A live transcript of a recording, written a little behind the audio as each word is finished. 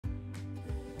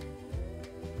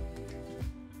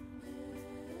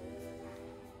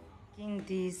In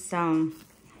these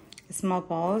small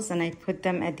balls, and I put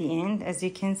them at the end. As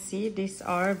you can see, these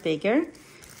are bigger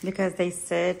because they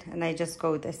sit, and I just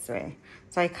go this way.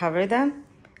 So I cover them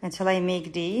until I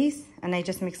make these, and I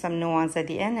just make some new ones at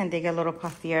the end, and they get a little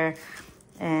puffier,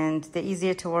 and they're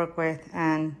easier to work with,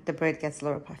 and the bread gets a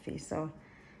little puffy. So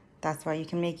that's why you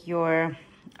can make your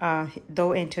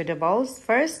dough into the balls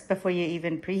first before you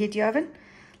even preheat your oven.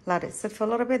 Let it sit for a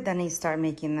little bit, then you start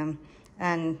making them.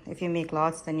 And if you make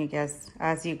lots, then you guess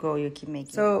as you go, you keep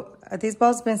making. So these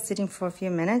balls been sitting for a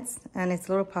few minutes, and it's a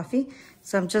little puffy.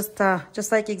 So I'm just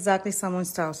like exactly salmon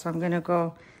style. So I'm gonna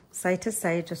go side to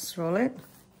side, just roll it,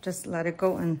 just let it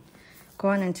go and go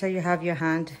on until you have your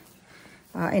hand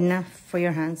enough for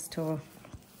your hands to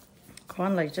go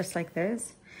on, like just like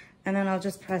this. And then I'll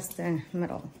just press the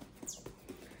middle.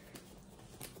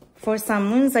 For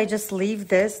salmons, I just leave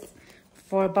this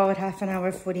for about half an hour,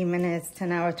 40 minutes to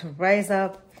an hour to rise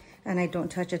up, and I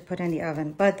don't touch it, put it in the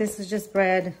oven. But this is just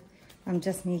bread. I'm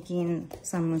just making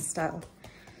salmon style.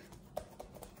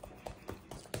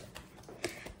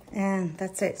 And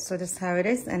that's it. So this is how it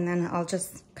is. And then I'll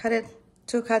just cut it,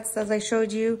 2 cuts as I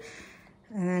showed you.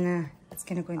 And then it's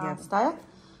gonna go in the oven style.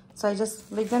 So I just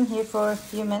leave them here for a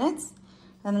few minutes.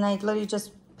 And then I literally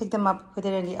just pick them up, put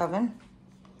it in the oven.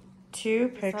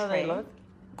 2 per tray.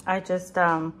 I just,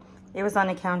 it was on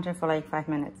the counter for like 5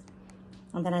 minutes.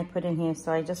 And then I put in here.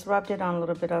 So I just rubbed it on a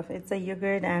little bit of, it's a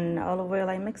yogurt and olive oil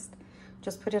I mixed.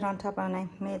 Just put it on top, and I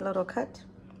made a little cut.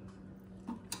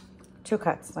 2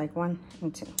 cuts, like 1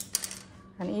 and 2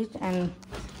 on each. And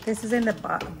this is in the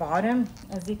bottom.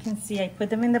 As you can see, I put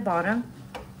them in the bottom.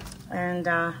 And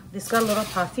this got a little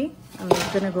puffy. I'm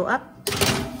just gonna go up.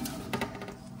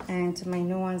 And my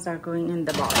new ones are going in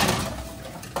the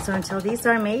bottom. So until these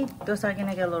are made, those are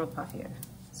gonna get a little puffier.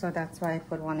 So that's why I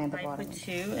put 1 in the bottom. I put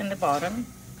 2 in the bottom.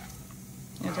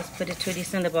 I just put 2 of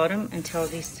these in the bottom until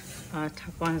these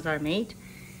top ones are made.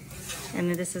 And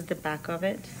then this is the back of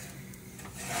it.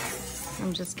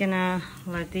 I'm just gonna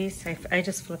let these, I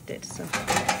just flipped it. So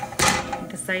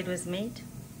the side was made,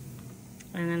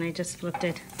 and then I just flipped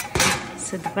it.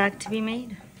 So the back to be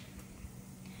made.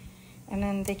 And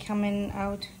then they come in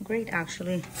out great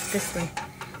actually, this way.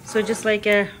 So just like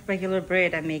a regular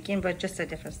bread I'm making, but just a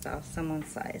different style, someone's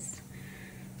size.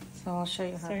 So I'll show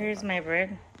you how. So here's my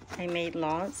bread. I made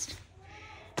lots.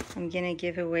 I'm gonna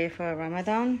give away for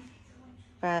Ramadan,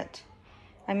 but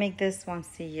I make this once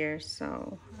a year,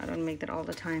 so I don't make that all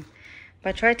the time. But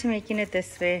I try to making it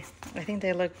this way. I think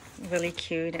they look really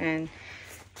cute, and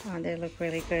they look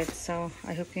really good. So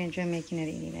I hope you enjoy making it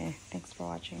anyway. Thanks for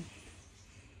watching.